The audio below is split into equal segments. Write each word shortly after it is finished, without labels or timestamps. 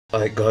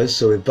Alright guys,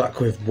 so we're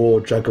back with more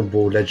Dragon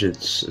Ball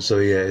Legends. So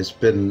yeah, it's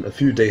been a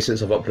few days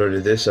since I've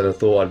uploaded this and I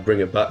thought I'd bring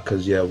it back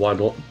because yeah, why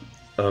not?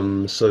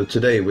 So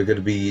today we're going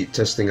to be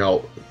testing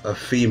out a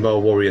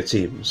female warrior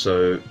team.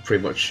 So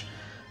pretty much,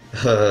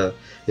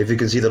 if you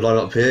can see the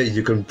lineup here,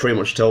 you can pretty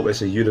much tell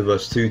it's a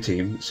Universe 2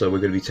 team. So we're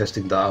going to be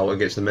testing that out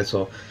against the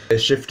meta.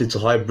 It's shifted to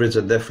hybrids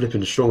and they're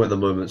flipping strong at the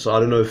moment. So I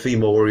don't know if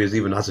female warriors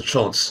even has a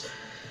chance.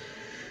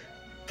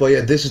 But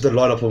yeah, this is the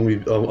lineup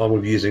I'm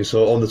gonna be using.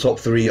 So on the top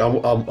three,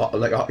 I'm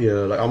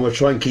gonna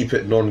try and keep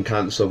it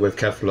non-cancer with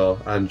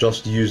Kefla and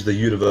just use the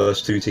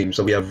Universe 2 team.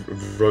 So we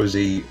have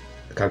Rosie,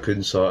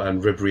 Kakunsa,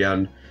 and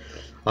Ribrianne.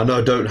 I know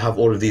I don't have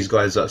all of these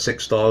guys at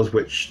 6 stars,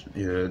 which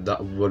that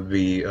would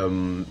be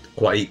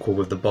quite equal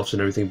with the buffs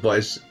and everything.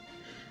 But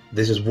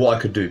this is what I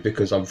could do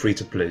because I'm free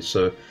to play.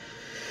 So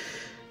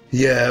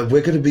yeah,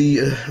 we're gonna be.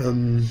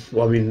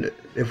 Well, I mean,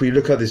 if we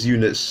look at these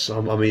units, I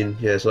mean,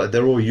 yeah, so like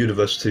they're all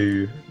Universe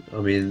 2. I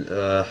mean,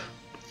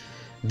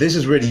 this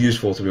is really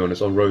useful to be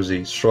honest on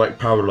Rosie. Strike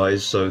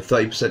Paralyze, so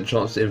 30%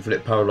 chance to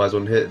inflict Paralyze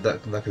on hit.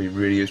 That can be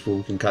really useful.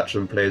 We can catch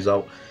some players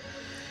out.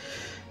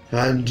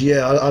 And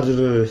yeah, I don't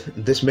know.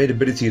 This main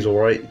ability is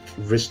alright.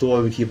 Restore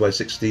enemy key by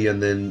 60,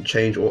 and then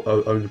change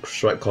own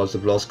strike cards to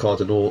blast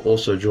cards, and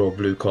also draw a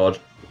blue card.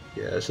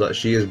 Yeah, so like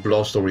she is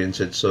blast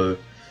oriented. So,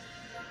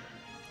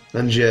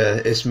 and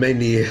yeah, it's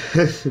mainly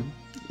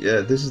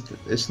yeah.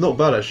 It's not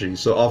bad actually.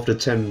 So after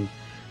 10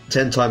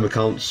 time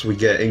accounts we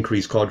get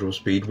increased card draw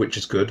speed, which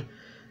is good,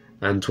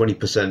 and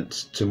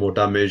 20% to more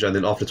damage, and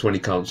then after 20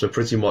 counts, so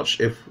pretty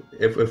much if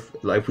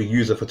we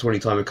use it for 20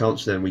 time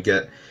accounts, then we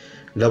get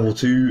level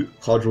 2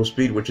 card draw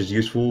speed, which is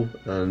useful.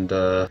 And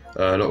not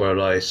gonna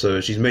lie,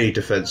 so she's mainly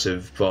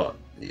defensive, but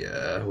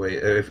yeah, wait,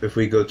 if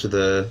we go to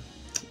the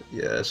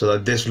so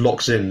that this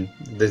locks in,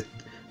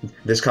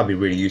 this can be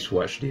really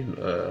useful actually.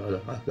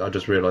 I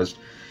just realized.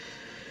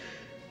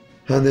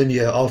 And then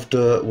yeah,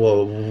 after,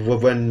 well,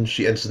 when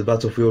she enters the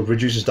battlefield,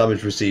 reduces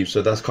damage received,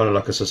 so that's kind of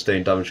like a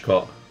sustained damage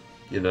card,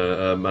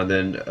 and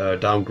then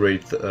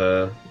downgrade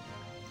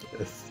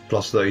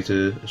plus 30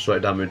 to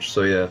strike damage.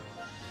 So yeah,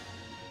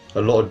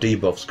 a lot of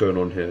debuffs going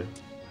on here.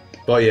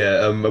 But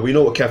yeah, we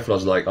know what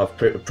Kefla's like. I've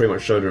pretty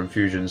much showed her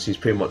infusions. He's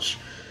pretty much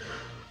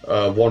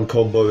one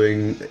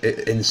comboing,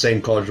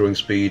 insane card drawing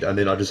speed, and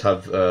then I just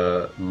have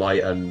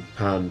Might and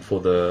Pan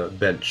for the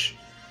bench.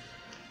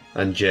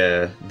 And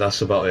yeah,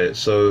 that's about it.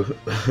 So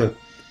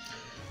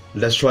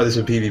let's try this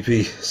in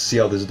PvP, see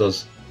how this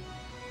does.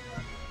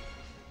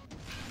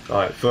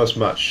 Alright, first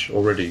match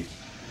already.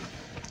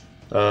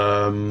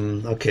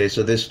 Okay,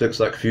 so this looks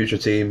like future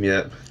team,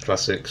 yeah,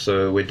 classic.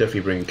 So we're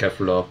definitely bringing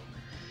Kefla.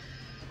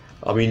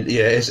 I mean,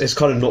 yeah, it's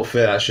kind of not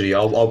fair actually.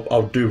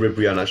 I'll do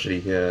Ribrianne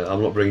actually. Yeah,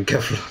 I'm not bringing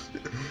Kefla.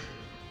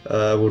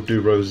 We'll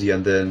do Rosie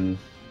and then,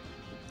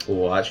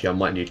 or actually I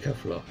might need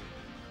Kefla.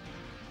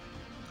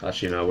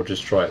 Actually, no, we'll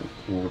just try it.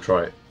 We'll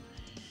try it.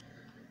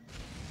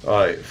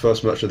 Alright,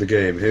 first match of the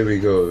game. Here we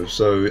go.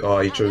 So,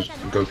 he chose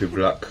Goku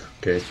Black.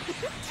 Okay.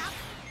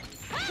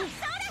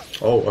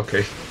 Oh,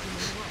 okay.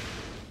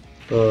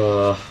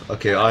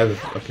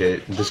 Okay,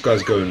 this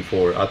guy's going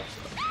for it.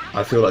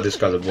 I feel like this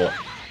guy's a bot.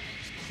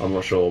 I'm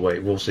not sure.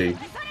 Wait, we'll see.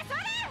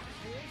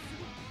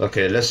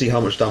 Okay, let's see how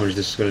much damage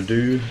this is going to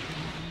do.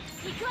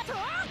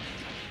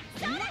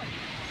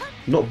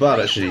 Not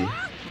bad, actually.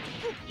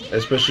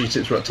 Especially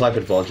since we're at type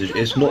advantage,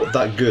 it's not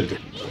that good.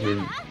 I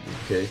mean,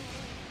 okay,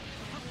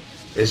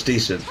 it's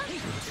decent.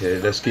 Okay,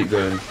 let's keep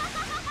going.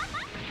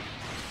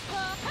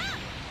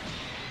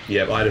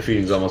 Yeah, I had a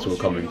feeling Zamasu were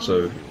coming,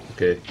 so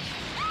okay.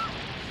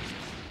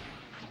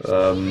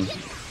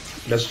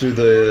 Let's do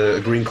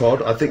the green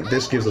card. I think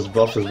this gives us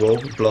buffs as well.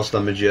 Blast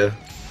damage, yeah.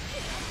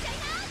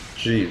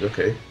 Jeez,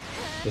 okay,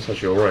 that's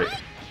actually alright.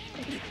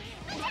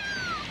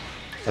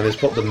 And let's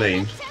pop the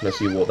main. Let's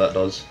see what that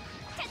does.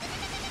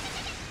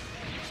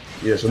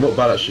 Yeah, so not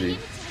bad actually.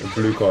 A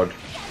blue card.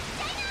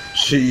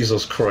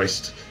 Jesus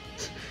Christ.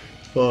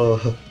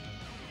 Oh.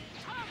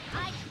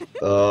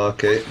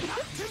 Okay.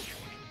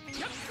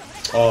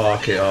 Oh,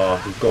 okay. Oh,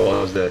 he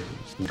got us there.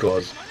 He got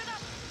us.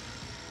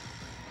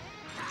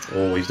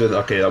 Oh, he's doing.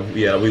 Okay,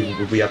 yeah,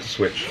 we have to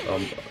switch.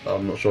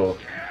 I'm not sure.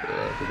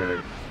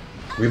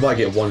 We might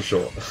get one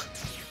shot.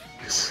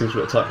 Since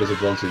we're at type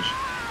disadvantage.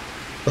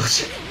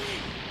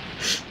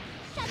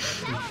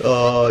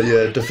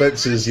 Yeah,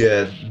 defenses,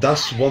 yeah,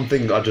 that's one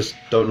thing I just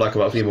don't like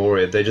about female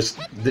warrior. They just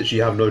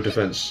literally have no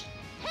defense.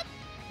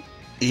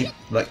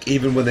 Like,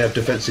 even when they have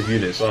defensive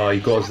units. He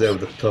got us there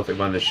with the perfect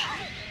vanish.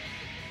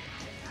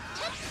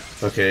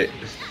 Okay.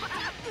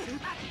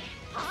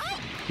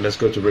 Let's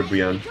go to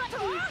Ribrianne.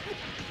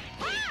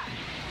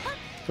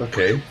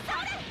 Okay.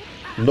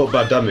 Not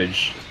bad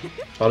damage.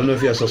 I don't know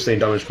if he has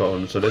sustained damage card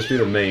on, so let's do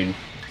the main.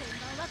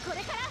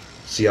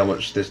 See how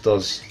much this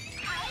does.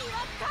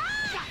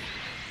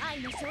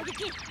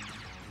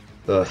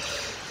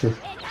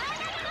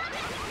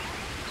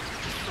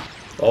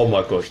 Oh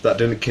my gosh, that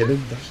didn't kill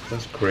him?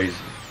 That's crazy.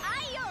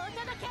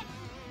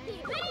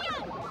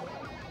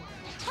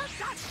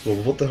 Well,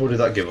 what the hell did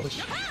that give us?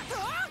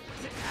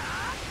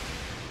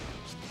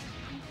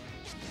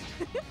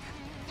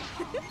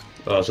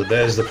 Oh, so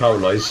there's the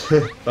paralyze.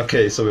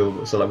 Okay, so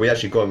like we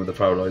actually got him with the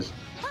paralyze.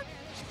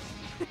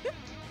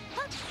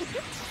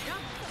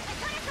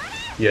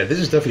 Yeah, this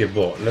is definitely a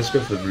bot. Let's go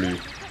for the blue.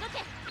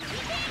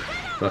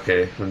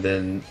 Okay, and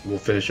then we'll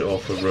finish it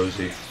off with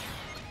Rosie.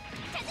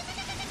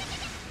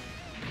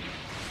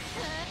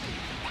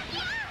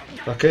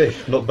 Okay,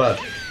 not bad.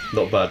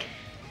 Not bad.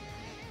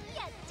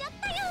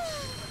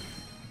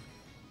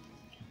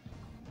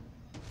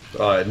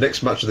 Alright,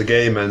 next match of the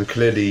game, and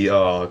clearly,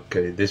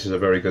 okay, this is a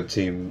very good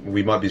team.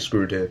 We might be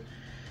screwed here.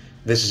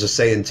 This is a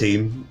Saiyan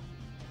team,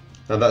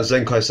 and that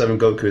Zenkai 7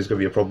 Goku is going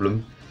to be a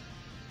problem.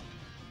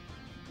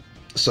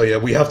 So yeah,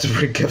 we have to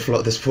bring Kefla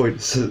at this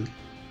point.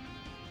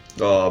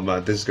 Oh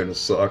man, this is going to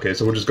suck. Okay,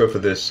 so we'll just go for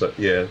this.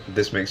 Yeah,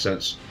 this makes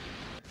sense.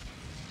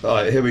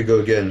 Alright, here we go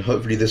again.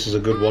 Hopefully this is a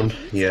good one.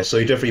 Yeah, so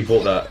he definitely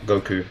bought that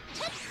Goku.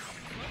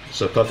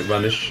 So perfect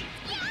vanish.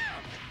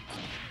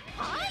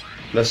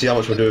 Let's see how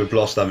much we're doing with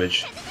blast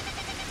damage.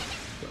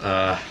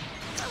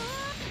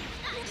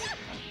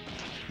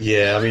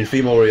 Yeah, I mean,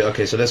 female warrior.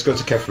 Okay, so let's go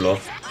to Kefla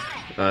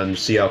and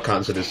see how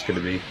cancer this is going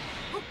to be.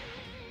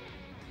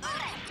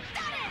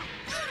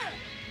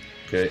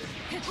 Okay.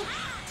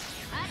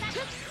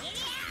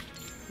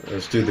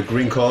 Let's do the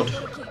green card.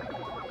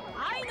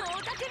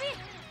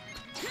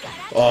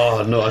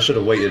 Oh no, I should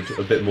have waited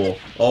a bit more.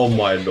 Oh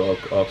my lord.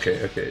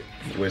 Okay, okay.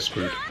 We're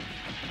screwed.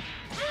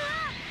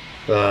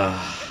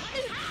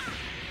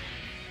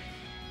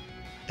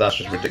 That's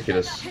just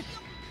ridiculous.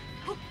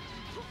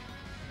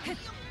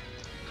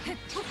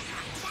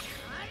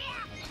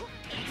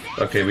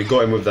 Okay, we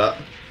got him with that.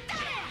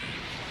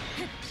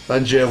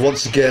 And yeah,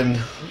 once again,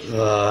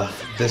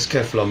 this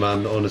Kefla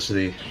man,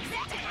 honestly.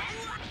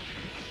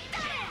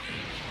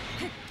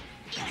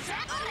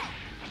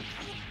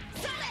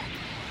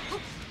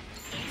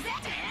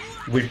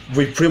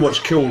 We pretty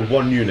much killed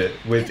one unit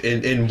with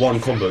in one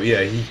combo.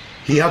 Yeah,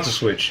 he had to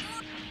switch.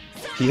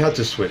 He had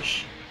to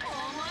switch.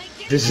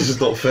 This is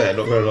not fair,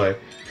 not gonna lie.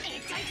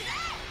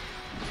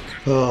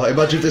 Oh,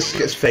 imagine if this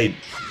gets faint.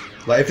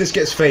 Like if this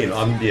gets faint,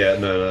 yeah,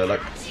 no,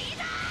 like.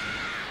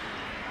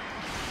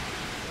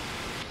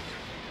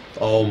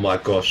 Oh my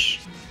gosh.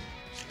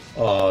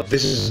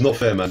 This is not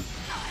fair, man.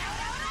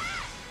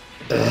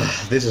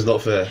 This is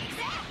not fair.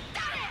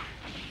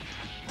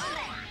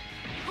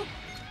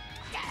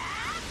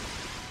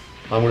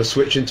 I'm gonna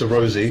switch into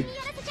Rosie.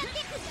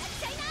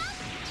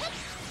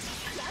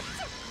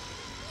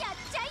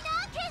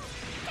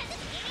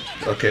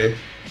 Okay.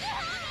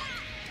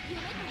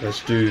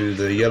 Let's do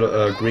the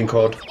yellow, green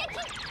card.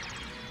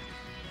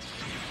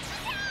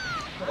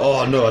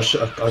 Oh no,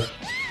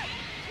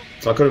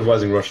 I could have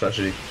rising rushed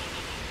actually.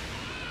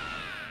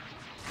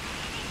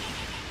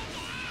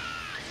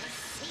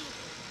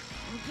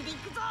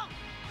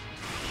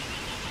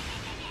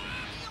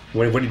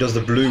 When he does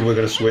the blue, we're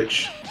gonna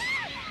switch.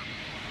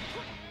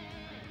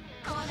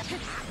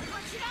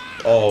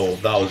 Oh,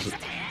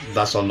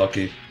 that's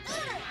unlucky.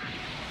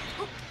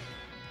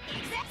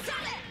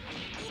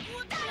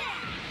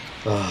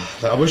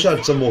 I wish I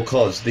had some more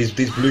cards. These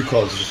blue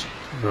cards just.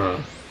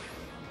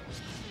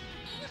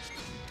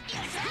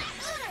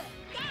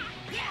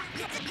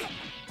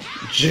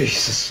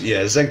 Jesus,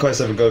 yeah, Zenkai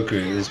 7 Goku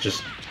is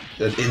just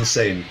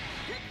insane.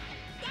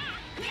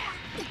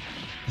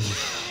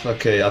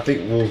 Okay, I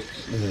think we'll.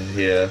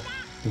 Yeah,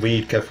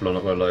 we need Kefla,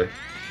 not gonna lie.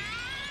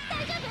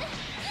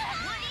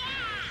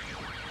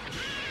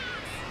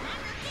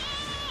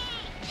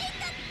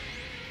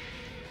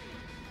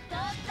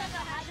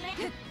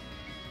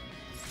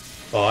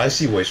 Oh, I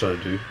see what he's trying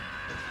to do.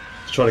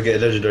 He's trying to get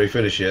a legendary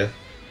finish here.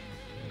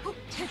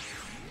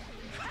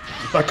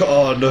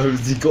 Oh no,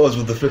 he got us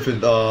with the flipping.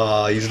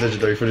 He's a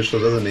legendary finisher,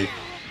 doesn't he?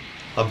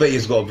 I bet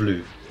he's got a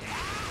blue.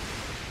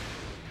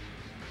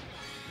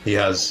 He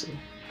has.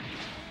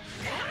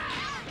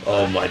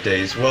 Oh my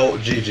days. Well,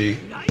 GG.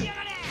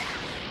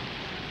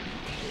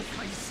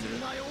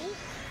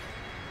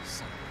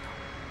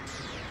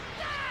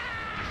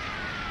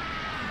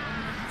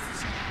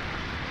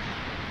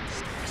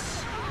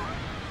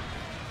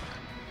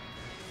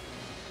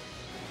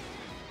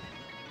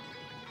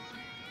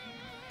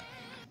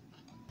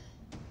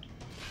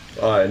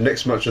 Alright,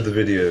 next match of the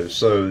video.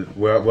 So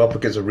we're up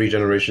against a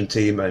regeneration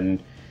team,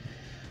 and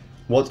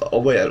what? Oh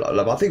wait,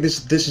 I think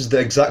this is the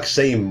exact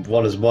same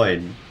one as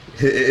mine.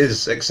 It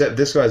is, except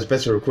this guy is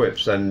better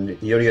equipped, and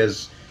he only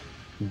has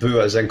Boo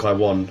at Zenkai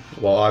 1,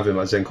 while I have him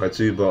at Zenkai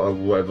 2, but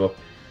whatever.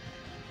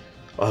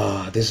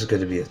 This is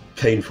going to be a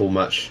painful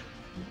match.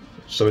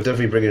 So we're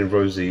definitely bringing in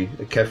Rosie,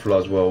 Kefla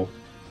as well.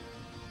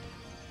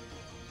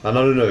 And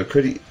I don't know,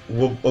 could he?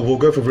 We'll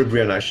go for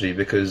Ribrian actually,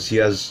 because he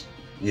has,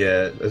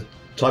 yeah, a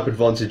type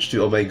advantage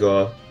to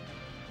Omega,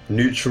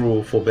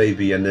 neutral for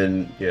Baby, and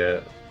then,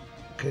 yeah,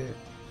 okay.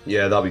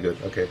 Yeah, that'll be good,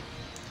 okay.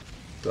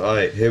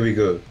 Alright, here we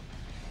go.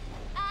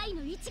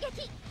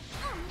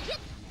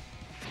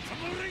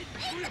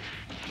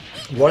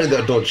 Why did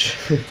that dodge?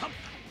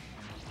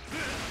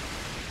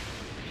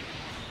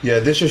 Yeah,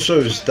 this just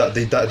shows that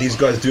these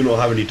guys do not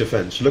have any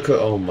defense. Look at,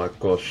 oh my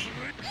gosh.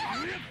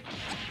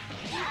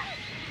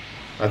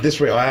 At this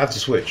rate, I have to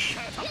switch.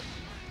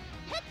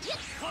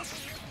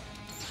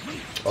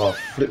 Oh,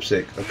 flip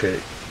stick. Okay.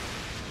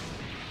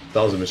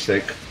 That was a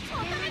mistake.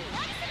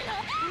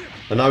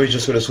 And now he's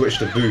just going to switch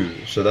to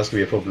Boo, so that's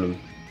going to be a problem.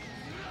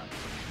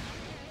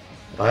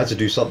 I had to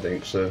do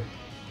something, so...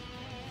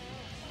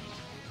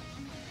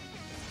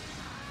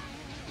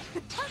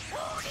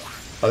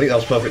 I think that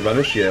was perfect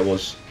vanish. Yeah, it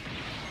was.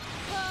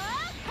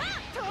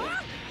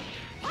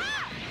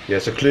 Yeah,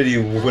 so clearly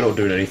we're not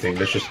doing anything.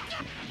 Let's just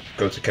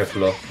go to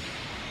Kefla.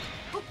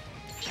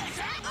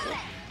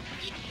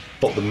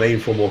 Pop the main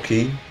for more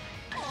key.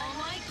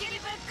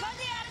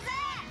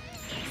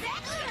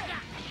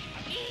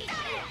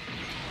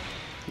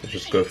 Let's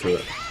just go through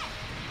it.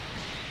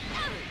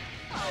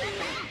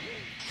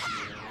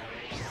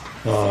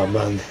 Oh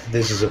man,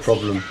 this is a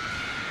problem.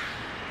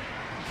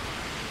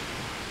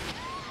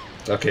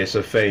 Okay,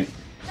 so feint.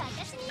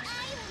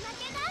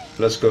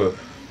 Let's go.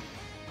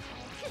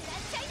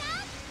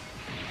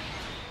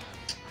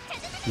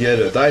 Yeah,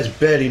 no, that is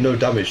barely no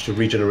damage to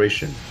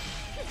regeneration.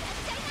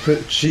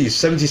 Jeez,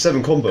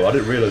 77 combo. I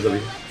didn't realize that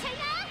we...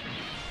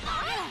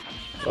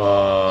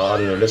 I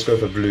don't know. Let's go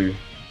for blue.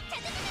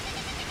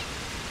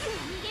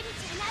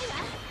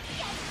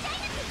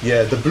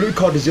 Yeah, the blue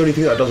card is the only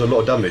thing that does a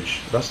lot of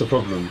damage. That's the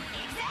problem.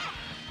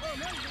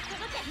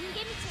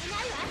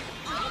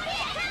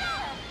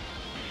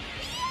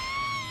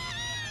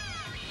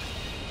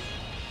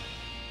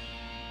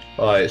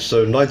 Alright,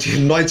 so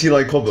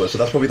 99 combo, so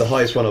that's probably the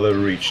highest one I've ever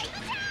reached.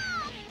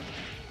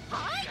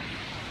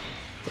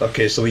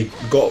 Okay, so we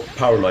got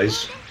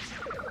paralyzed.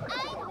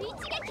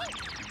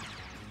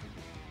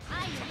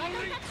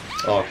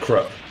 Oh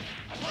crap.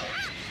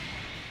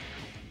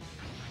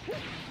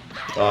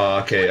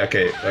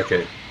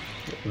 Okay.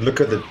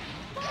 Look at the...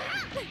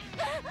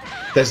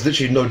 There's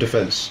literally no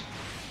defense.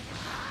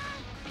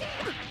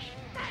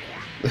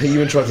 He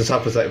even tried to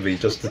tap attack me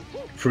just to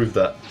prove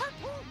that.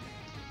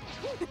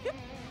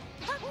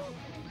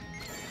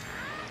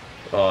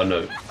 Oh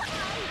no.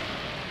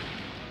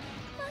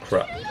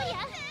 Crap.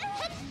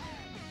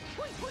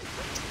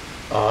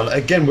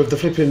 Again with the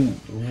flipping,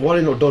 why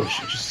did not dodge?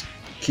 Just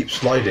keep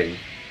sliding.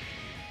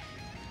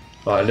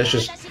 Alright, let's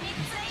just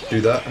do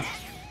that.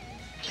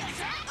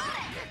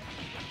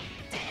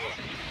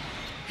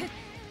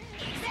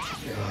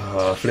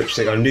 Flip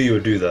stick, I knew you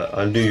would do that.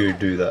 I knew you would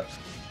do that.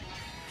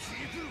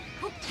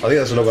 I think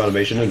that's a long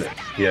animation, isn't it?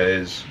 Yeah, it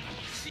is.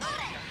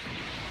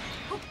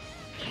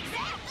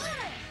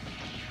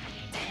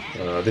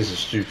 This is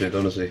stupid,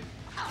 honestly.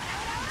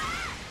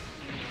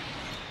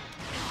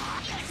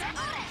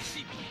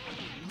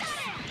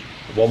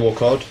 One more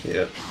card?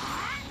 Yeah.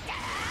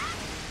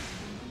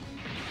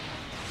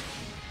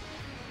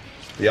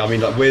 Yeah, I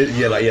mean, like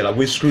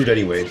we're screwed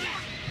anyway.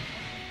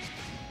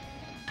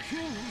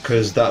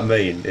 Because that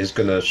main is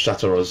gonna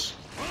shatter us.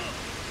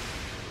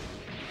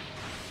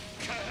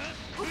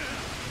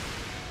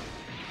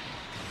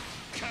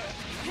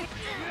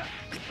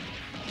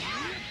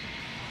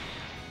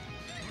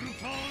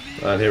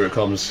 And here it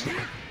comes.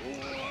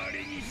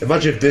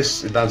 Imagine if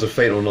this lands a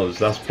feint on us.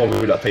 That's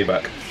probably that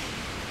payback.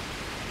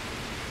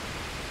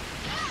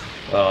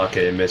 Ah,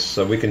 okay, it missed.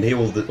 So we can heal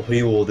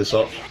all this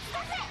up.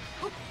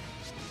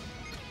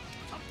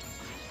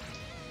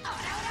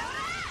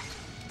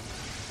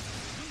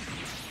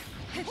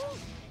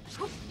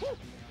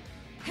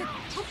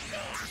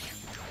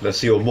 Let's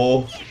heal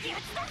more.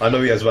 I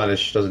know he has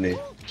vanish, doesn't he?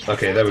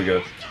 Okay, there we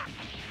go.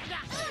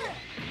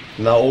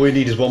 Now all we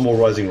need is one more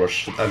rising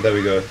rush, and there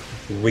we go.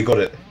 We got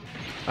it.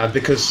 And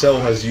because Cell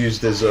has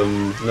used his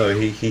no,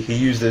 he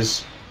used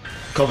his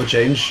cover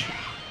change,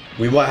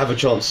 we might have a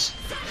chance.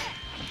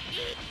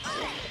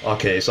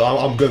 Okay, so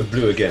I'm going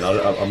blue again.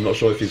 I'm not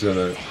sure if he's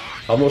gonna.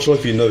 I'm not sure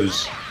if he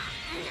knows.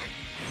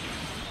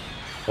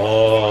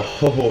 Oh,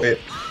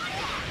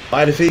 I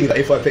had a feeling that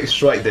if I picked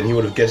strike, then he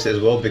would have guessed it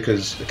as well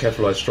because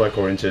Kefla is strike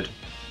oriented.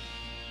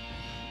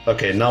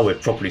 Okay, now we're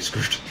properly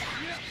screwed.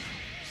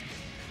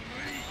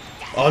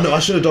 Oh no, I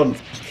should have done.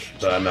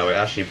 No, wait,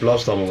 actually,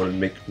 blast armor would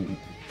make.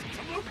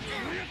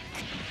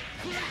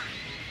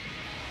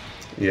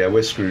 Yeah,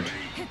 we're screwed.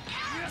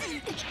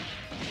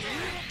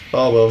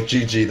 Oh well,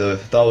 GG though.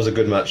 That was a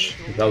good match.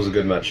 That was a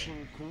good match.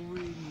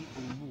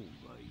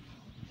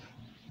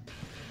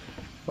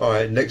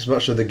 Alright, next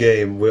match of the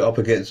game, we're up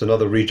against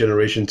another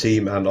regeneration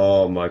team, and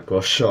oh my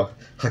gosh, I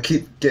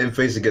keep getting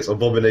faced against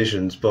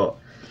abominations, but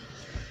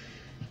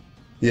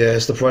yeah,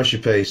 it's the price you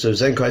pay. So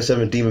Zenkai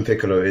 7 Demon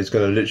Piccolo is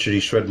going to literally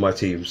shred my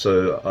team,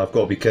 so I've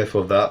got to be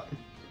careful of that.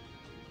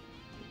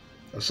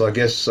 So I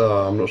guess,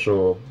 I'm not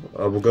sure,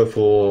 we'll go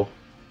for...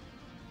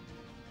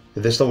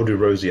 This time we'll do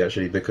Rosie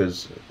actually,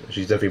 because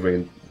he's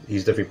definitely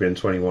bringing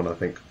 21, I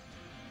think.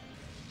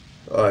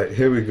 Alright,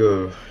 here we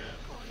go.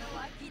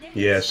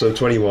 Yeah, so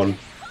 21.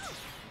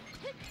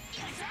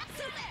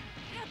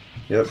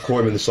 Yep, caught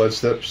him in the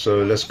sidestep,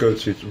 so let's go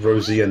to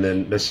Rosie and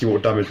then let's see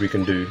what damage we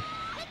can do.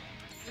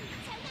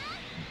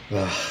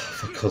 Ah,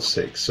 for God's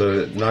sake.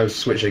 So now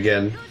switch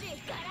again.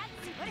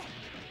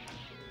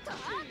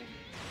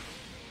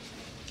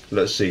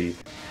 Let's see.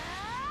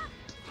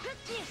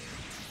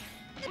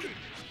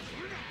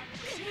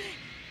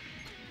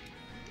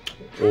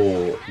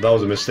 Oh, that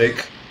was a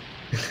mistake.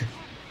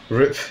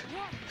 Rip.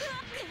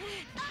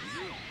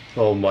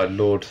 Oh my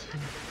lord.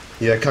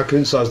 Yeah,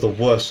 Kakunsa has the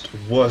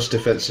worst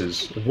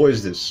defenses. What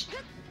is this?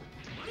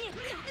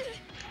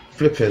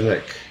 Flipping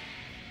heck.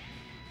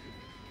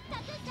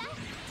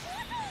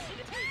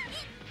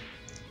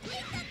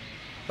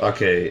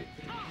 Okay.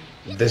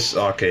 This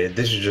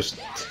is just...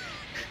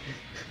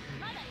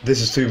 This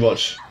is too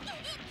much.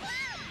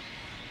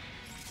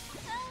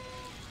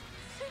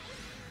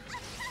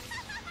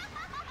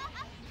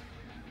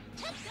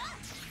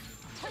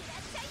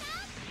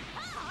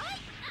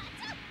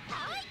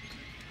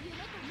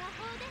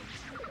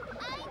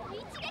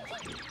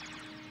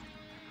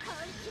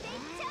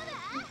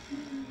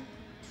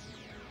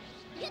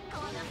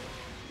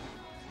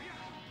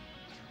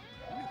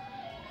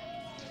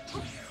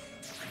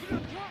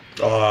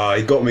 Ah,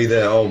 he got me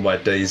there. Oh my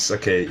days.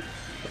 Okay.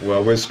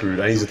 Well, we're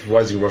screwed. And he's a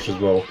rising rush as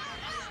well.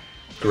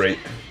 Great.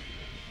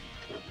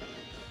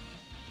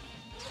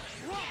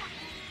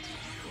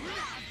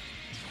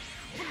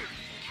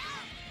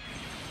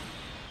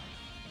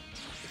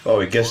 Oh,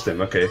 he guessed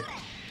him. Okay.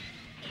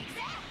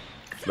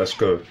 Let's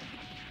go.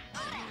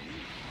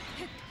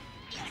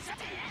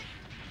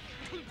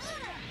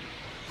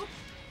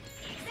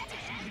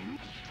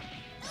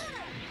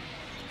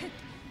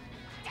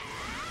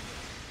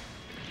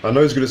 I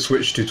know he's going to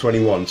switch to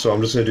 21, so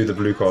I'm just going to do the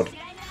blue card.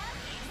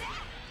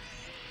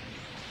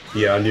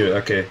 Yeah, I knew it,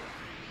 okay.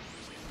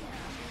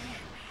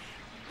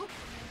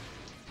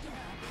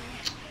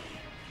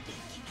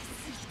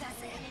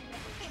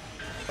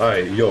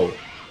 Alright, yo.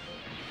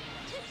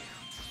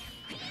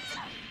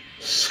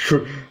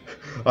 Screw.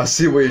 I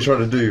see what you're trying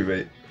to do,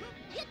 mate.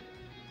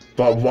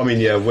 But, I mean,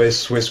 yeah, we're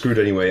screwed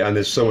anyway, and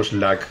there's so much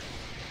lag.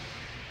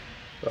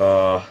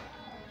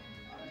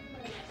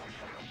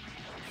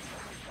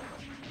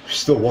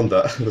 Still won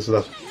that.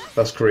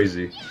 That's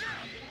crazy.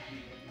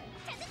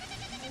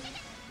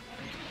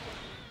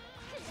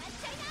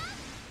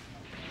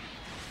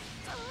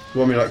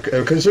 Well, I mean, like,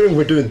 considering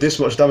we're doing this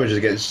much damage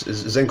against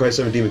Zenkai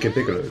 7 Demon King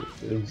Piccolo,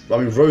 I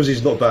mean,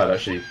 Rosie's not bad,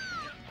 actually.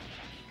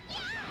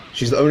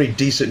 She's the only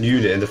decent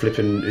unit in the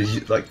flipping,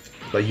 like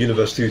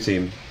Universe 2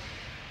 team.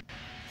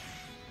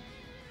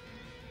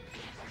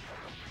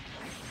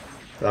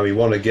 And we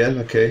won again,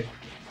 okay.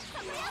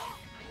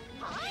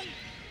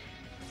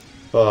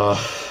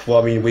 Well,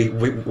 I mean,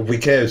 we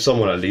care of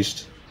someone at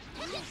least.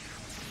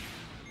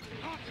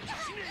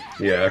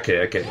 Yeah,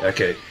 okay.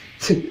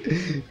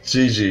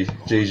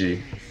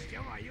 GG.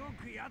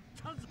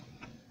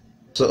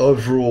 So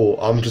overall,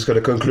 I'm just going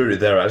to conclude it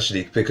there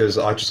actually, because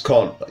I just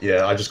can't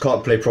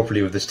play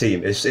properly with this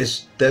team.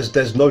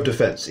 There's no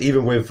defense,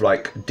 even with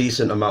like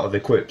decent amount of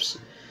equips,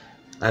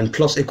 and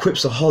plus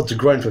equips are hard to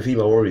grind for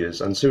female warriors.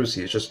 And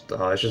seriously, it's just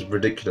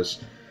ridiculous.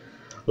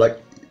 Like,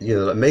 you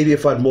know, maybe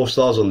if I had more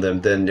stars on them,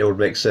 then it would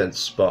make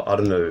sense. But I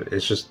don't know.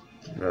 It's just,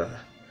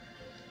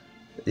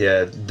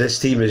 yeah, this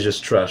team is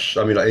just trash.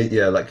 I mean,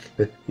 like,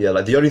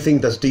 the only thing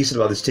that's decent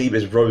about this team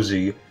is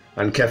Rosie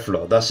and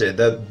Kefla. That's it.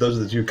 Those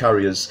are the two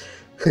carriers.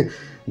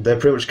 They're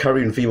pretty much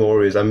carrying female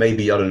warriors, and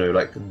maybe, I don't know,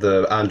 like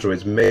the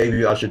androids.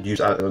 Maybe I should use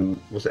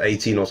what's it,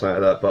 18 or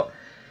something like that. But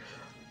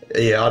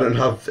yeah, I don't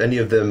have any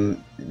of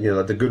them. You know,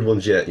 like the good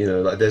ones yet. You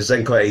know, like there's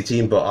Zenkai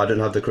 18, but I don't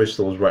have the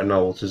crystals right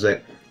now. So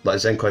like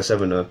Zenkai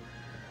 7 are.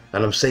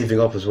 And I'm saving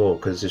up as well,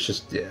 because it's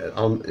just, yeah,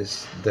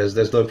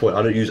 there's no point.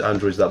 I don't use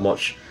androids that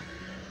much.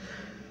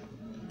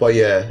 But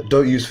yeah,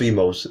 don't use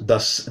females.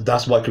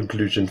 That's my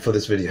conclusion for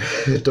this video.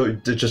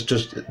 Don't just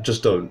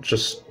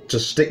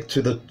stick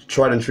to the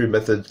tried and true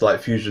methods like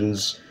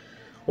fusions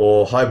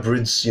or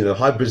hybrids. You know,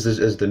 hybrids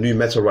is the new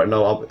meta right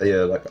now.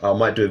 I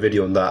might do a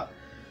video on that.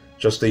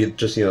 Just you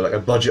know, like a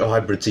budget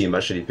hybrid team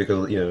actually,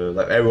 because you know,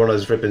 like everyone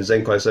has flipping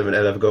Zenkai 7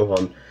 LF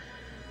Gohan.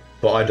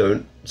 But I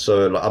don't,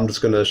 so like, I'm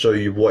just going to show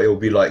you what it will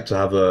be like to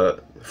have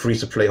a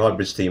free-to-play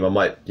hybrids team. I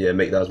might,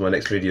 make that as my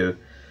next video.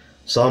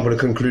 So I'm going to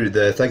conclude it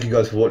there. Thank you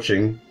guys for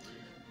watching.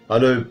 I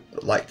know,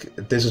 like,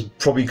 this is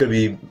probably going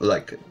to be,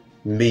 like,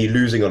 me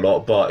losing a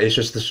lot, but it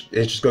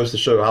just goes to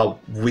show how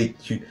weak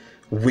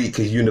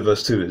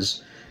Universe 2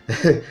 is.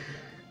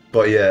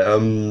 But yeah,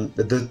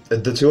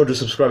 the 200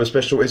 subscriber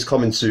special is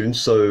coming soon,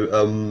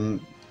 so,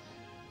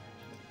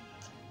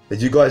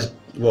 you guys,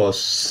 well,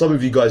 some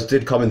of you guys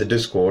did come in the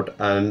Discord,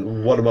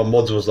 and one of my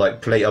mods was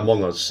like, play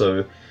Among Us,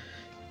 so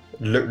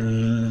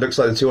looks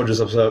like the 200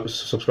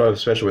 subscriber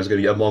special is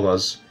going to be Among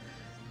Us.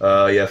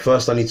 Yeah,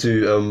 first I need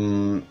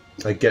to,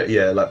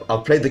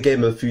 I've played the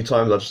game a few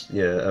times,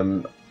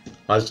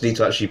 I just need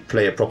to actually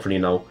play it properly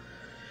now.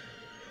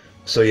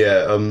 So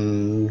yeah,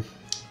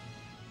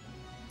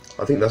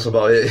 I think that's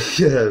about it.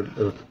 Yeah,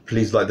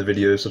 please like the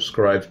video,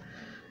 subscribe.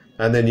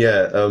 And then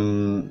yeah,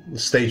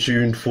 stay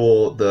tuned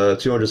for the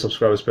 200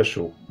 subscriber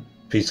special.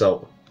 Peace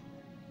out.